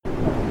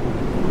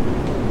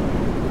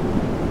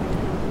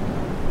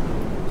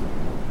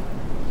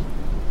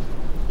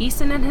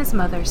Ethan and his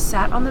mother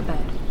sat on the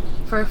bed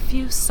for a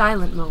few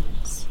silent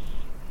moments.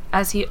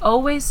 As he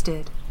always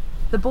did,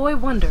 the boy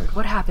wondered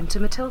what happened to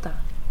Matilda.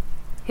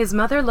 His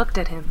mother looked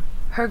at him.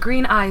 Her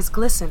green eyes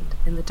glistened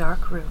in the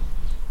dark room.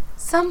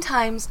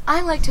 Sometimes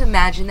I like to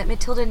imagine that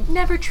Matilda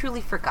never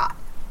truly forgot,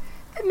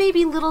 that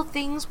maybe little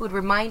things would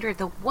remind her of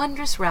the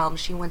wondrous realm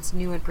she once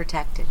knew and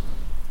protected.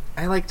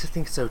 I like to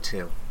think so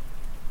too.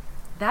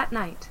 That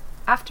night,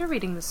 after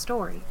reading the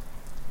story,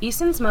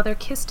 Ethan's mother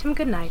kissed him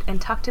goodnight and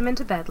tucked him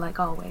into bed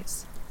like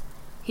always.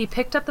 He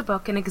picked up the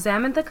book and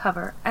examined the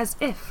cover as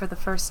if for the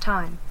first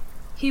time.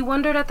 He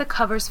wondered at the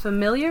cover's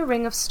familiar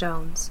ring of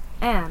stones,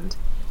 and,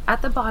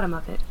 at the bottom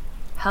of it,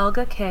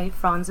 Helga K.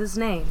 Franz's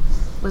name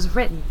was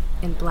written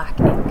in black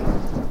ink.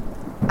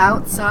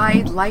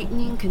 Outside,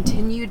 lightning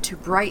continued to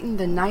brighten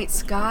the night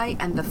sky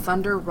and the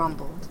thunder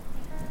rumbled.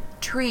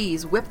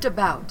 Trees whipped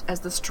about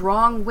as the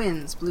strong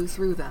winds blew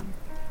through them.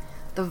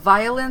 The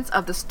violence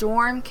of the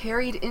storm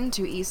carried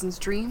into Ethan's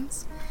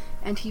dreams,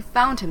 and he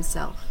found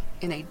himself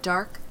in a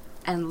dark,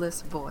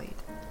 endless void.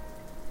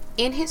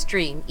 In his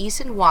dream,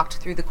 Ethan walked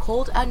through the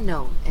cold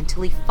unknown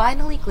until he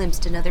finally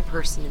glimpsed another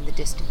person in the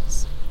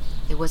distance.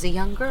 It was a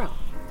young girl.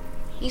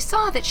 He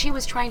saw that she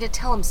was trying to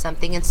tell him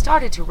something and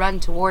started to run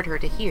toward her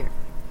to hear.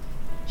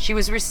 She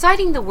was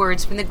reciting the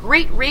words from the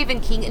great Raven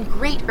King in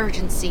great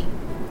urgency.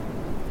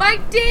 "By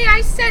day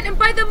I set, and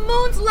by the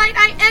moon's light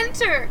I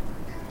enter!"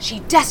 She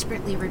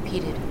desperately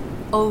repeated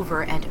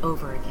over and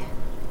over again.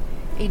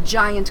 A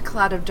giant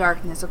cloud of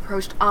darkness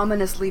approached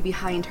ominously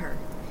behind her.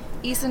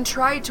 Ethan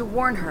tried to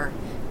warn her,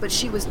 but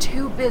she was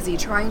too busy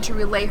trying to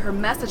relay her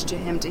message to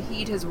him to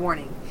heed his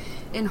warning.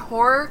 In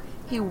horror,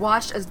 he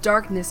watched as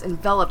darkness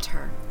enveloped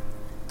her.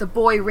 The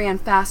boy ran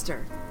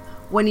faster.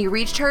 When he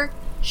reached her,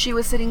 she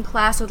was sitting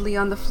placidly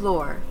on the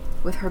floor,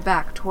 with her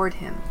back toward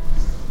him.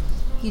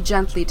 He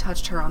gently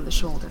touched her on the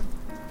shoulder.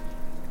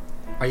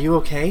 Are you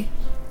okay?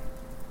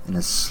 In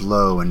a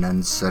slow and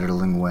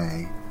unsettling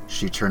way,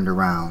 she turned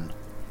around,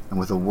 and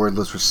with a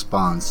wordless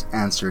response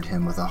answered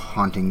him with a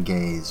haunting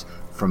gaze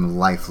from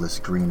lifeless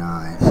green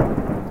eyes.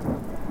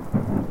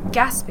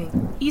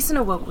 Gasping, Ethan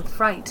awoke with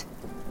fright.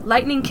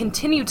 Lightning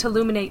continued to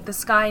illuminate the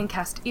sky and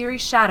cast eerie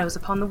shadows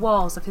upon the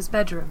walls of his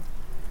bedroom.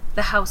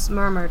 The house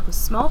murmured with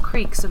small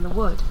creaks in the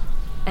wood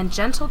and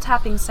gentle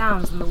tapping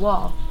sounds in the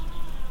wall.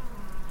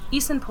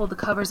 Ethan pulled the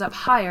covers up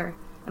higher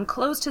and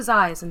closed his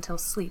eyes until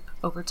sleep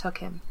overtook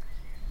him.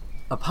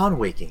 Upon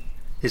waking,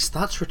 his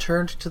thoughts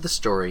returned to the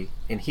story,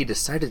 and he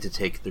decided to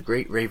take the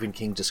Great Raven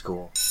King to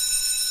school.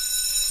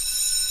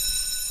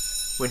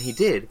 When he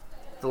did,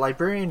 the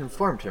librarian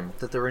informed him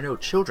that there were no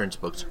children's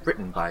books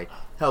written by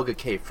Helga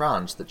K.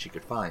 Franz that she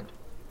could find.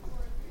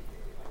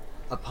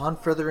 Upon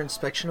further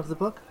inspection of the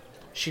book,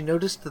 she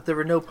noticed that there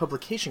were no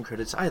publication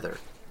credits either.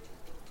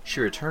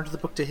 She returned the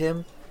book to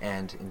him,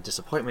 and, in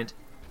disappointment,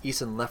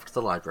 Ethan left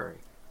the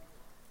library.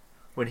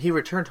 When he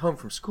returned home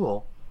from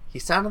school, he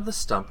sat on the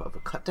stump of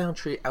a cut-down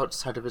tree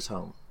outside of his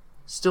home,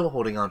 still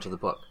holding on to the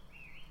book.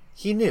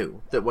 He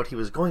knew that what he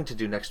was going to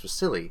do next was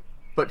silly,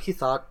 but he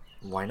thought,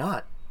 why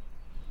not?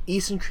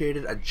 Ethan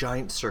created a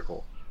giant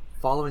circle,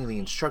 following the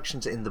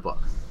instructions in the book.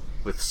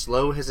 With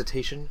slow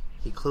hesitation,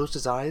 he closed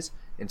his eyes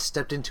and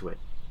stepped into it.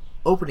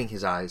 Opening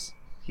his eyes,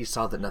 he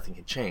saw that nothing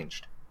had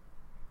changed.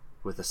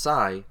 With a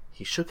sigh,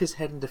 he shook his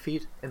head in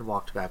defeat and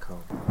walked back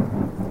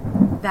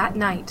home. That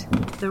night,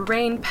 the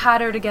rain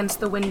pattered against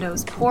the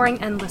windows,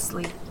 pouring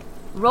endlessly.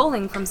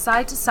 Rolling from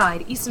side to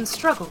side, Ethan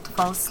struggled to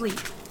fall asleep.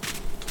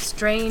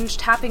 Strange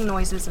tapping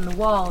noises in the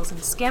walls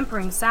and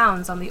scampering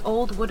sounds on the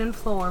old wooden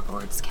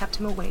floorboards kept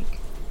him awake.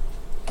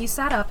 He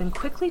sat up and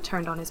quickly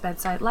turned on his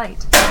bedside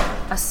light.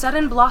 A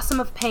sudden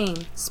blossom of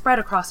pain spread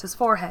across his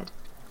forehead,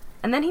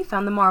 and then he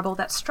found the marble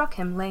that struck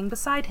him laying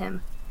beside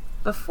him.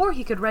 Before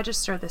he could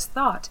register this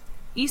thought,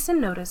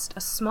 Ethan noticed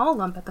a small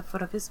lump at the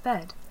foot of his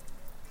bed.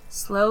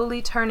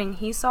 Slowly turning,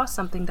 he saw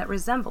something that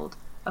resembled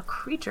a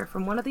creature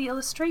from one of the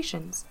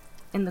illustrations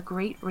in the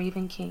Great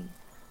Raven King.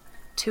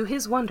 To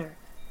his wonder,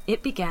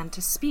 it began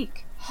to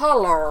speak.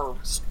 "Hello,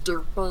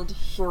 stupid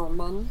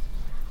human.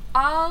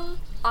 I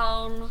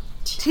am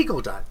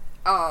Teagledot!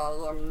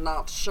 I am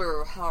not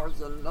sure how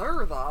you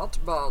know that,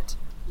 but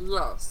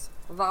yes,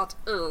 that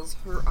is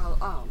who I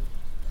am.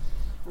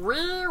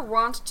 We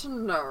want to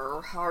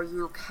know how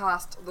you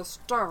cast the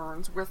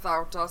stones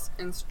without us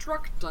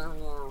instructing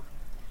you.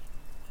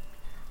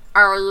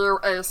 Are you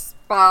a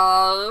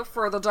spy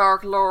for the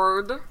Dark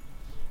Lord?"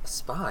 A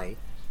spy?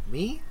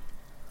 Me?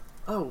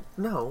 Oh,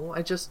 no,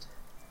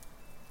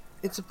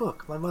 It's a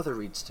book my mother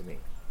reads to me.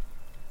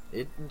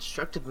 It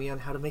instructed me on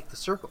how to make the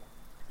circle.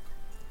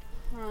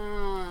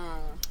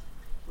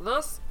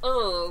 This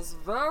is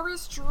very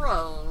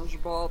strange,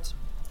 but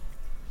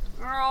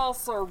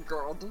also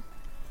good.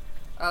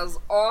 As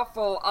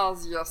awful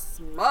as you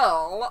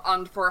smell,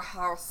 and for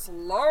how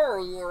slow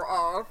you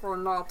are for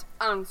not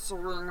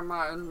answering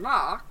my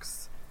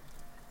knocks,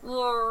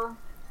 you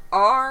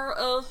are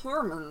a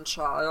human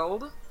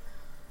child.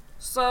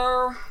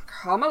 So,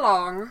 come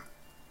along.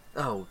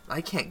 Oh,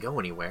 I can't go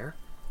anywhere.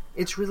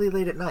 It's really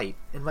late at night,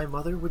 and my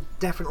mother would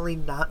definitely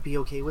not be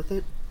okay with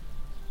it.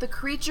 The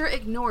creature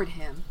ignored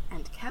him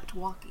and kept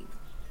walking.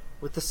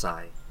 With a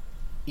sigh,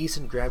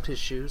 Eason grabbed his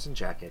shoes and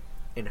jacket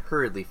and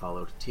hurriedly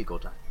followed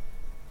Teagledut.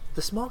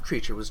 The small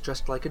creature was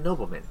dressed like a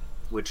nobleman,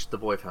 which the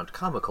boy found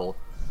comical,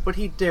 but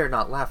he dare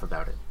not laugh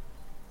about it.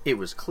 It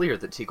was clear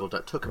that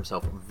Teagledut took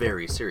himself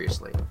very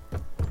seriously.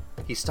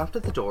 He stopped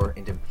at the door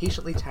and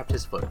impatiently tapped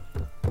his foot,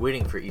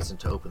 waiting for Eason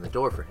to open the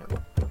door for him.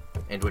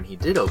 And when he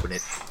did open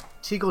it,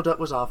 Teagledut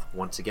was off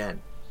once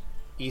again.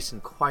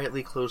 Eason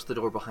quietly closed the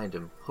door behind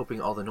him,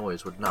 hoping all the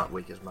noise would not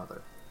wake his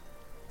mother.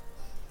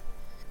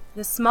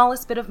 The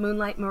smallest bit of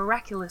moonlight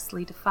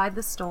miraculously defied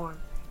the storm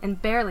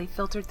and barely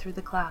filtered through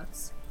the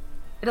clouds.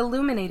 It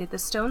illuminated the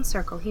stone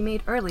circle he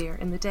made earlier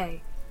in the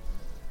day.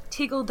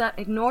 Teagledut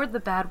ignored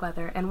the bad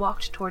weather and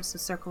walked towards the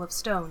circle of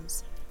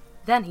stones.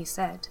 Then he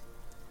said,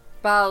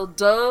 By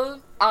day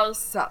I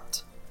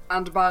set,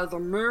 and by the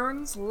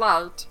moon's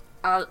light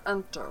I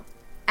enter.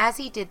 As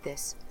he did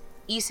this,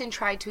 Eason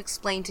tried to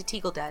explain to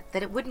Teagledut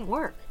that it wouldn't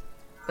work.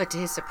 But to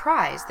his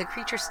surprise, the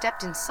creature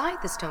stepped inside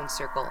the stone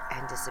circle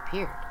and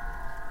disappeared.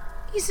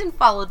 Eason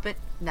followed, but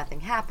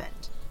nothing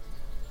happened.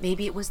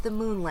 Maybe it was the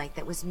moonlight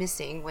that was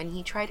missing when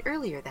he tried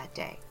earlier that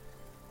day.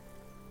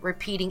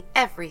 Repeating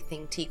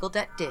everything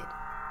Teagledut did,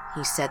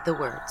 he said the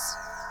words.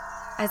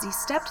 As he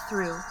stepped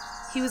through,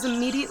 he was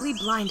immediately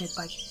blinded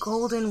by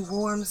golden,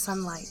 warm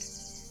sunlight.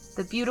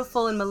 The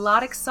beautiful and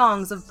melodic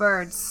songs of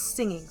birds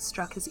singing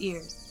struck his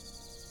ears.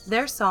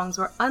 Their songs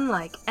were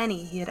unlike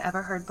any he had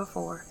ever heard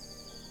before.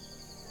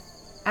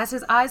 As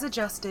his eyes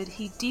adjusted,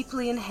 he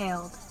deeply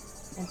inhaled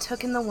and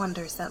took in the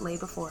wonders that lay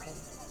before him.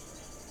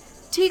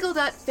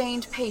 Teagledut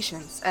feigned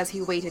patience as he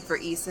waited for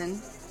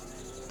Eason.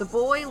 The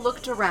boy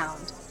looked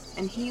around,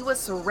 and he was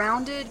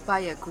surrounded by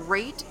a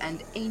great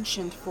and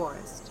ancient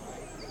forest.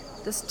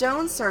 The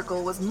stone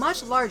circle was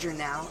much larger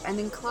now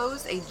and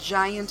enclosed a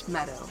giant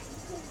meadow.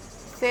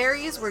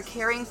 Fairies were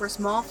caring for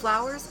small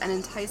flowers and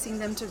enticing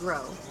them to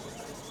grow.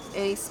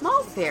 A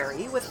small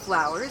fairy with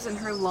flowers in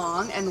her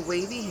long and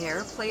wavy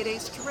hair played a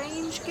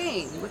strange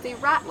game with a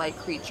rat-like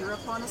creature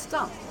upon a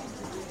stump.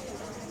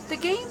 The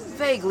game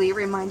vaguely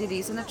reminded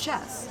Eason of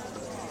chess.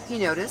 He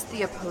noticed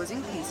the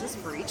opposing pieces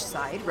for each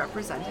side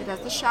represented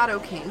as the Shadow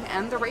King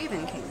and the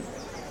Raven King.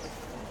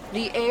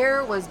 The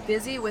air was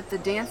busy with the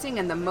dancing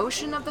and the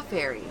motion of the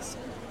fairies.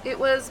 It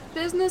was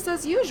business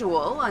as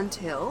usual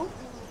until,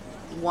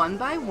 one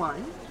by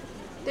one,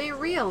 they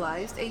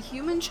realized a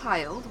human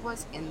child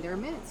was in their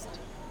midst.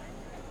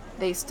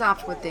 They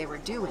stopped what they were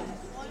doing.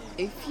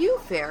 A few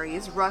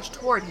fairies rushed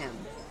toward him.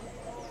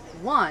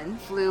 One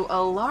flew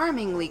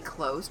alarmingly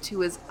close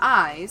to his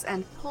eyes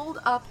and pulled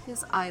up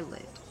his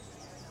eyelid.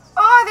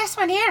 Oh, this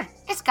one here.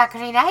 It's got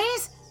green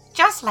eyes,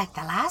 just like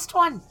the last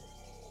one.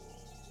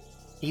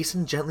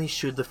 Eason gently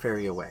shooed the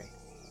fairy away.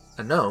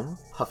 A gnome,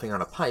 puffing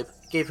on a pipe,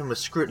 gave him a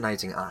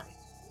scrutinizing eye.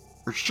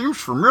 It seems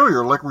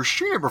familiar, like we've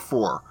seen it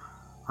before.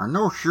 I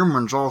know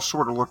humans all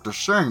sort of look the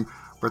same,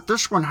 but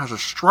this one has a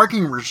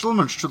striking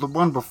resemblance to the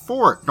one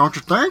before it, don't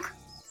you think?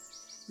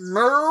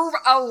 Move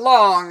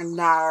along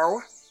now.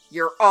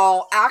 You're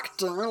all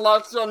acting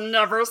like you've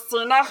never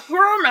seen a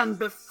human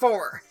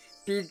before.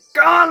 Be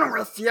gone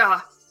with ya!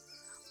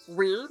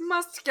 We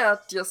must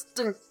get your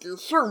stinky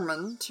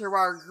human to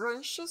our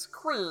gracious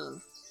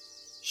queen.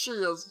 She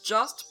is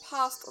just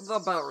past the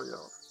barrier.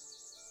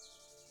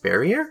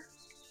 Barrier?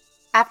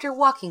 After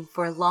walking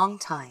for a long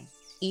time,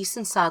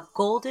 Eason saw a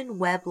golden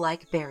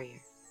web-like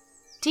barrier.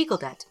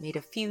 Teagledut made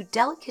a few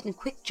delicate and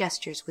quick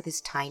gestures with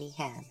his tiny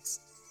hands.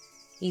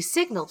 He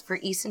signaled for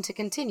Eason to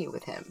continue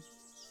with him.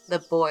 The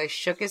boy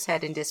shook his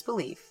head in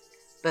disbelief,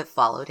 but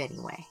followed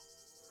anyway.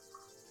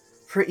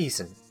 For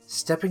Eason,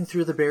 stepping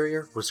through the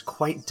barrier was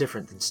quite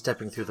different than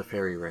stepping through the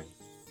fairy ring.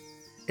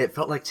 It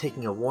felt like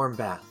taking a warm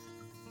bath,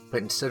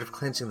 but instead of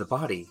cleansing the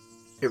body,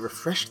 it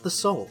refreshed the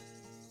soul.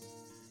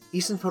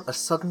 Eason felt a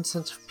sudden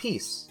sense of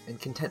peace and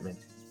contentment.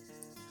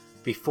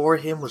 Before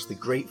him was the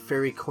great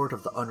fairy court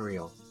of the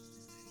unreal.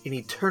 In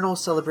eternal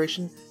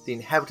celebration, the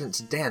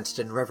inhabitants danced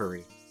in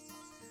reverie.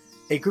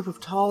 A group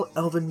of tall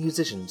elven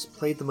musicians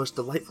played the most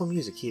delightful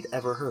music he had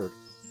ever heard.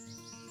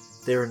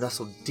 They were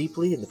nestled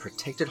deeply in the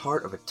protected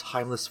heart of a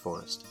timeless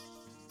forest.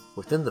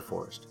 Within the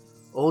forest,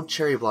 old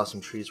cherry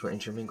blossom trees were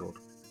intermingled.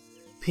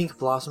 Pink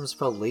blossoms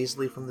fell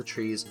lazily from the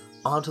trees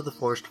onto the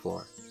forest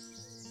floor.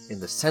 In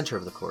the center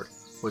of the court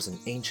was an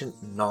ancient,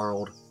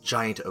 gnarled,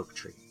 giant oak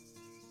tree.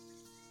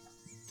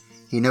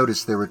 He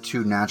noticed there were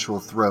 2 natural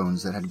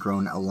thrones that had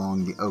grown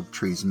along the oak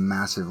tree's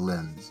massive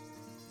limbs.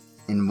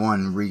 In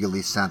one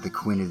regally sat the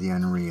Queen of the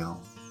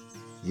Unreal.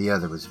 The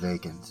other was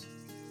vacant.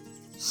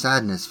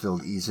 Sadness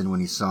filled Eason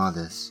when he saw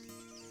this,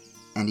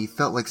 and he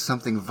felt like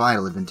something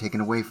vital had been taken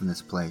away from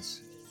this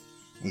place.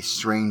 A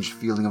strange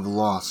feeling of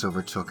loss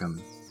overtook him.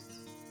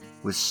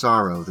 With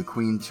sorrow, the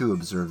Queen too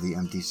observed the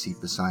empty seat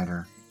beside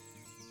her.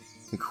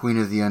 The Queen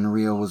of the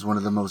Unreal was one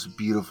of the most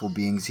beautiful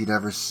beings he'd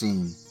ever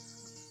seen.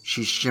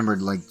 She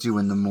shimmered like dew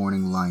in the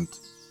morning light.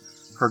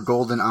 Her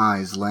golden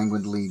eyes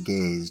languidly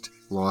gazed,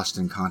 lost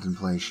in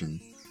contemplation.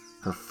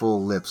 Her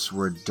full lips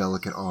were a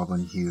delicate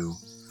auburn hue,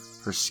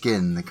 her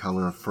skin the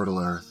color of fertile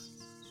earth.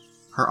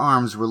 Her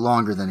arms were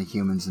longer than a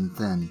human's and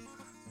thin.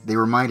 They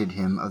reminded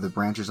him of the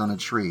branches on a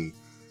tree,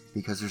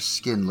 because her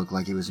skin looked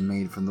like it was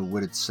made from the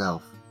wood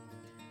itself.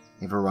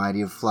 A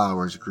variety of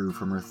flowers grew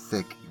from her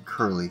thick,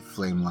 curly,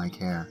 flame-like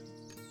hair.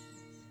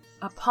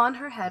 Upon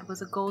her head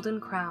was a golden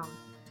crown,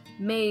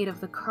 made of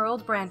the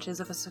curled branches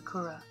of a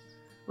sakura,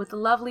 with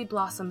lovely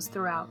blossoms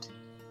throughout.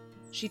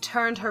 She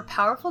turned her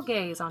powerful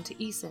gaze onto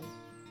Isun,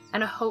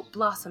 and a hope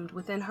blossomed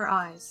within her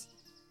eyes.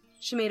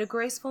 She made a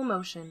graceful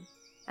motion,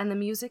 and the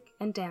music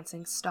and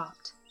dancing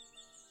stopped.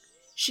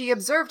 She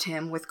observed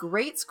him with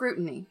great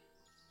scrutiny.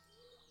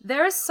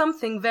 There is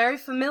something very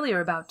familiar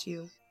about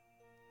you.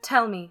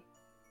 Tell me,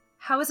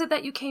 how is it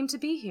that you came to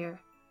be here?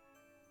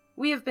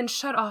 We have been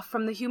shut off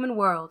from the human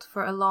world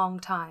for a long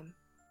time.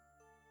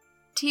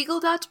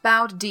 Teagledut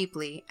bowed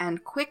deeply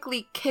and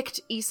quickly kicked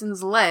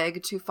Isun's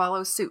leg to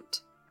follow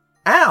suit.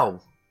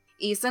 Ow!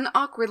 Isun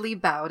awkwardly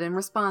bowed and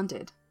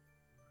responded.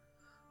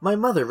 My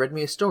mother read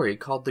me a story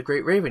called The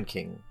Great Raven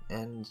King,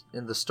 and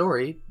in the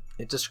story,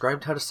 it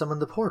described how to summon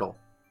the portal.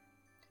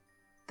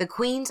 The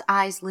queen's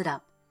eyes lit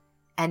up,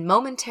 and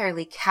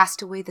momentarily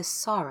cast away the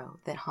sorrow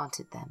that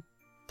haunted them.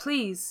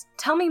 Please,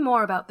 tell me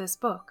more about this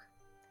book.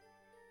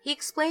 He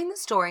explained the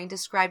story and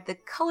described the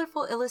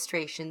colorful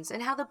illustrations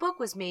and how the book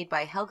was made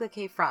by Helga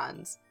K.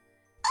 Franz.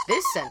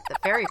 This sent the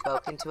fairy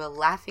folk into a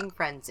laughing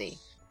frenzy.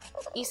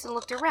 Isun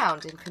looked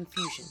around in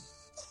confusion.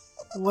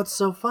 What's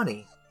so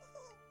funny?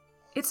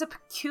 It's a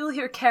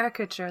peculiar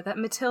caricature that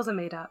Matilda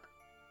made up.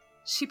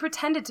 She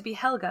pretended to be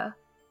Helga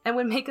and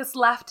would make us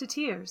laugh to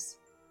tears.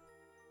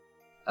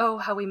 Oh,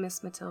 how we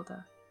miss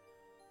Matilda.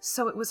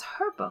 So it was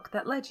her book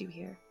that led you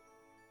here.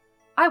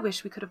 I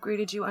wish we could have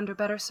greeted you under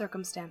better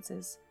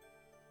circumstances.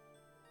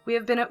 We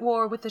have been at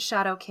war with the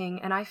Shadow King,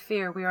 and I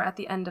fear we are at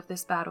the end of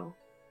this battle.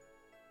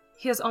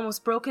 He has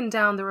almost broken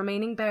down the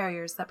remaining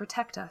barriers that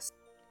protect us.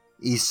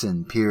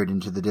 Isun peered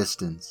into the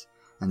distance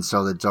and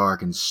saw the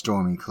dark and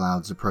stormy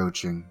clouds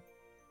approaching.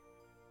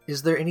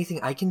 Is there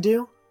anything I can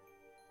do?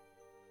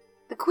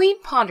 The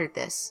queen pondered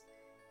this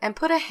and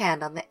put a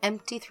hand on the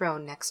empty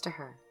throne next to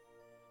her.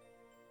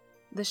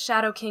 The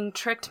Shadow King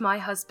tricked my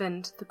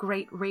husband, the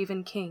Great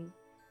Raven King,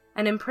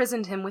 and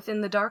imprisoned him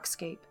within the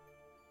Darkscape.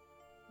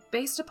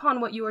 Based upon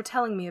what you are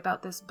telling me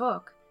about this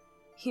book,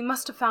 he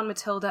must have found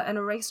Matilda and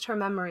erased her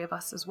memory of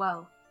us as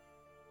well.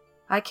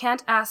 I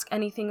can't ask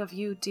anything of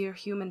you, dear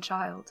human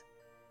child.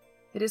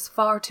 It is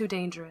far too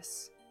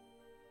dangerous.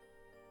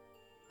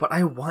 But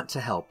I want to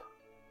help.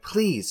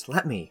 Please,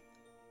 let me.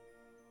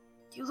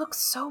 You look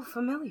so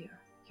familiar.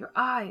 Your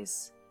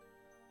eyes.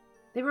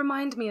 They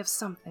remind me of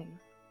something.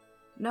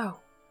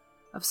 No,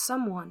 of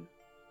someone.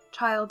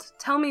 Child,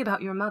 tell me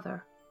about your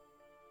mother.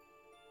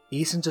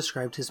 Isun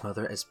described his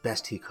mother as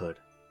best he could.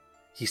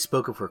 He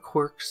spoke of her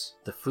quirks,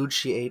 the food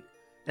she ate,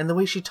 and the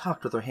way she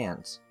talked with her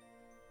hands.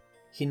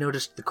 He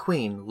noticed the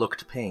queen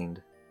looked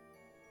pained.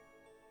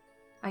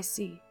 I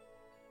see.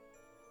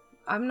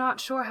 I'm not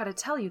sure how to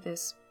tell you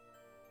this,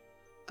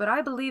 but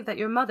I believe that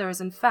your mother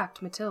is in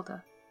fact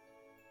Matilda.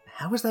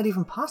 How is that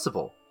even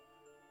possible?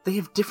 They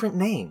have different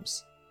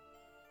names.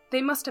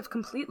 They must have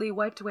completely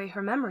wiped away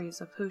her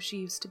memories of who she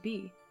used to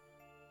be.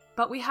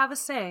 But we have a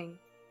saying,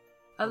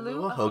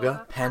 Alua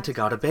Hoga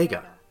Pantagata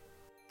Bega.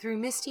 Through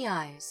misty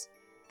eyes,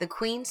 the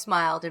queen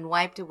smiled and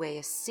wiped away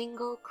a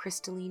single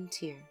crystalline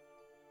tear.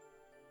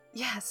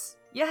 Yes,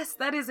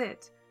 that is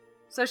it.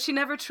 So she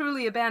never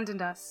truly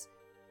abandoned us.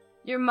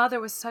 Your mother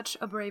was such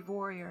a brave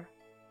warrior.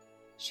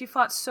 She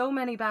fought so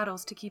many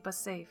battles to keep us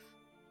safe.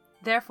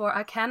 Therefore,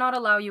 I cannot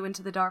allow you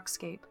into the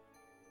Darkscape.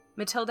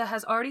 Matilda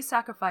has already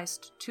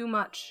sacrificed too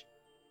much.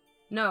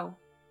 No,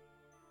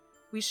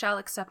 we shall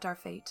accept our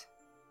fate.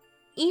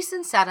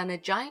 Isun sat on a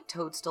giant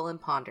toadstool and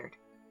pondered.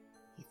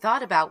 He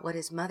thought about what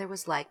his mother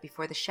was like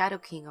before the Shadow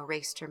King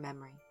erased her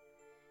memory.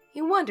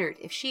 He wondered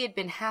if she had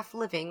been half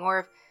living or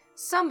if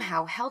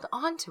somehow held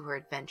on to her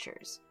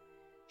adventures.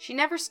 She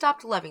never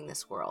stopped loving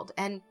this world,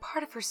 and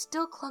part of her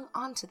still clung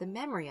on to the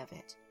memory of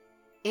it.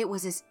 It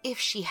was as if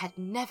she had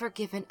never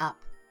given up.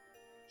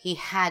 He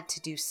had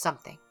to do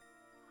something.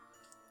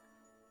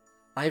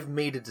 I've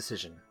made a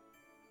decision.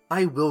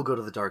 I will go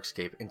to the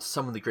Darkscape and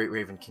summon the Great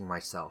Raven King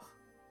myself.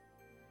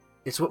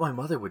 It's what my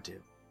mother would do.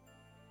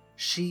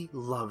 She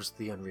loves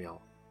the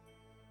unreal.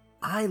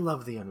 I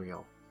love the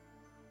unreal.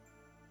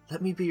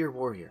 Let me be your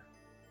warrior.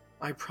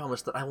 I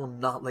promise that I will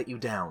not let you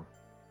down.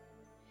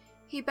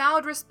 He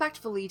bowed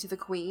respectfully to the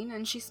queen,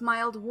 and she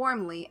smiled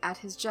warmly at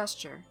his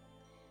gesture.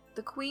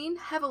 The queen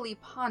heavily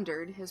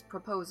pondered his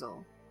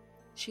proposal.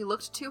 She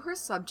looked to her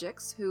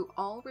subjects, who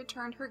all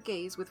returned her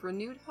gaze with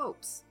renewed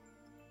hopes.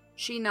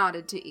 She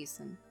nodded to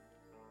Isun.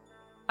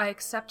 I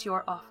accept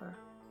your offer.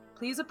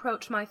 Please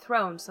approach my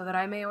throne so that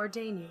I may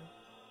ordain you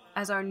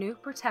as our new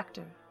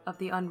protector of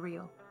the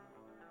unreal.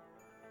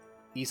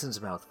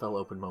 Isun's mouth fell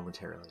open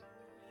momentarily,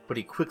 but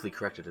he quickly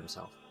corrected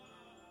himself.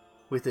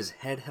 With his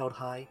head held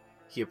high,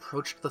 he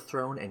approached the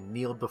throne and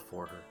kneeled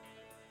before her.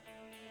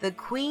 The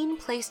queen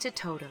placed a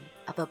totem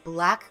of a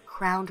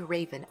black-crowned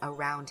raven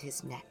around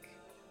his neck.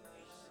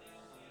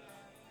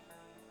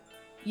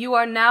 You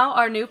are now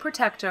our new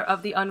protector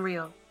of the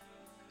unreal.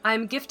 I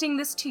am gifting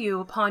this to you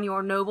upon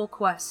your noble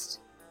quest.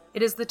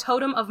 It is the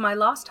totem of my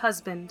lost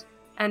husband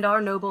and our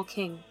noble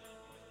king.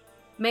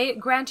 May it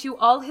grant you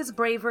all his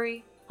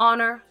bravery,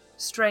 honor,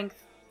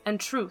 strength, and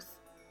truth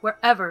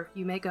wherever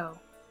you may go.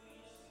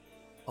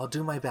 I'll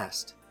do my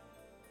best.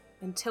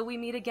 Until we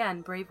meet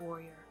again, brave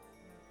warrior.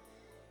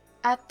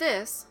 At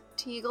this,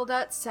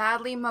 Teagledut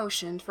sadly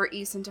motioned for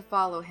Æson to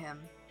follow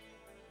him.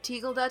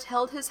 Teagledut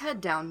held his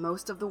head down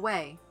most of the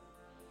way.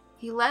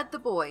 He led the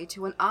boy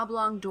to an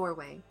oblong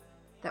doorway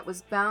that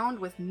was bound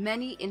with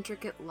many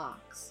intricate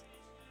locks.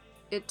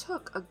 It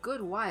took a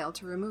good while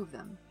to remove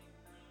them.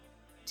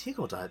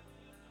 Teagledut,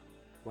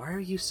 why are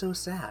you so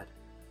sad?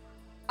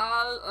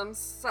 I am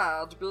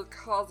sad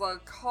because I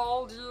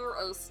called you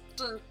a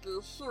stinky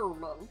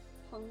human,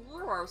 and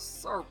you are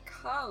so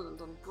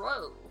kind and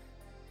brave.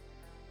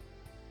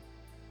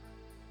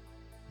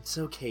 It's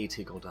okay,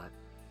 Teagledut.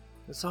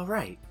 It's all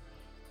right.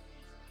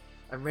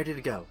 I'm ready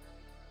to go.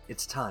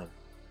 It's time.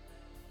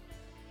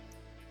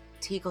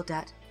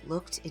 Teagledut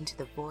looked into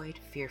the void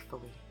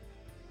fearfully.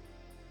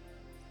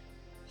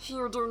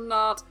 You do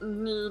not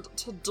need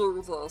to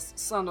do this,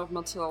 son of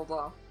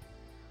Matilda.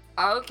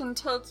 I can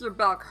take you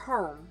back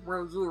home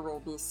where you will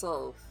be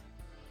safe.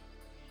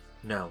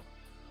 No.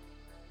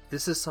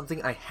 This is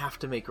something I have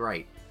to make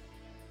right.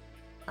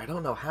 I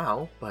don't know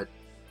how, but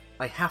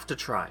I have to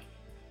try.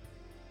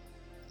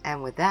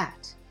 And with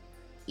that,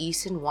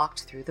 Æson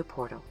walked through the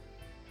portal.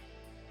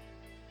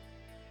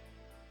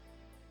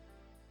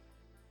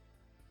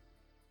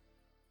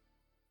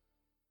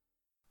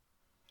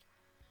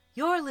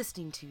 You're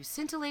listening to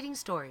Scintillating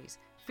Stories,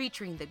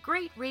 featuring The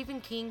Great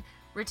Raven King,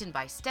 written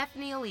by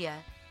Stephanie Alia,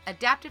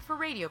 adapted for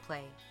radio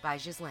play by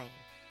Ghislaine,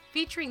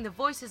 featuring the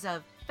voices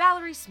of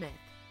Valerie Smith,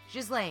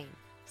 Ghislaine,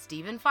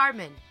 Stephen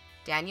Farbman,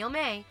 Daniel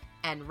May,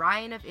 and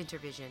Ryan of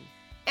Intervision,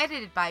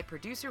 edited by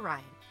producer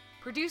Ryan,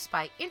 produced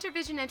by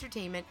Intervision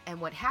Entertainment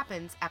and What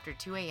Happens After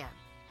 2 a.m.,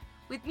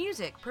 with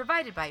music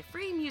provided by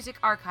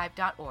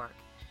freemusicarchive.org,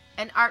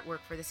 and artwork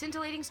for the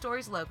Scintillating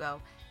Stories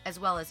logo, as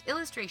well as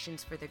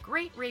illustrations for The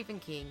Great Raven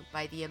King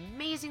by the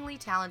amazingly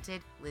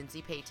talented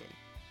Lindsay Payton.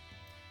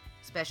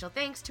 Special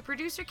thanks to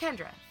producer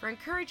Kendra for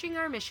encouraging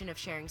our mission of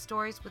sharing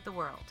stories with the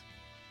world.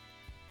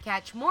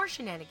 Catch more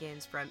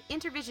shenanigans from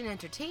Intervision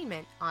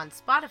Entertainment on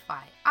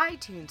Spotify,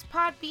 iTunes,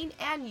 Podbean,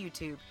 and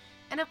YouTube,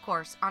 and of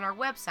course on our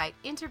website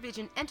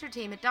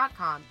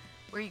intervisionentertainment.com,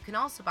 where you can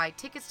also buy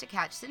tickets to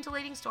catch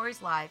Scintillating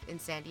Stories live in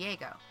San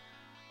Diego.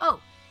 Oh,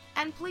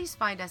 and please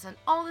find us on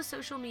all the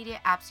social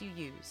media apps you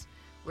use.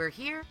 We're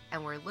here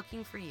and we're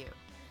looking for you.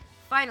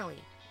 Finally,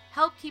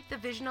 help keep the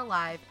vision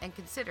alive and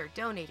consider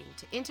donating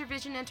to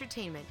Intervision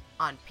Entertainment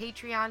on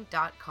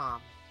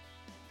patreon.com.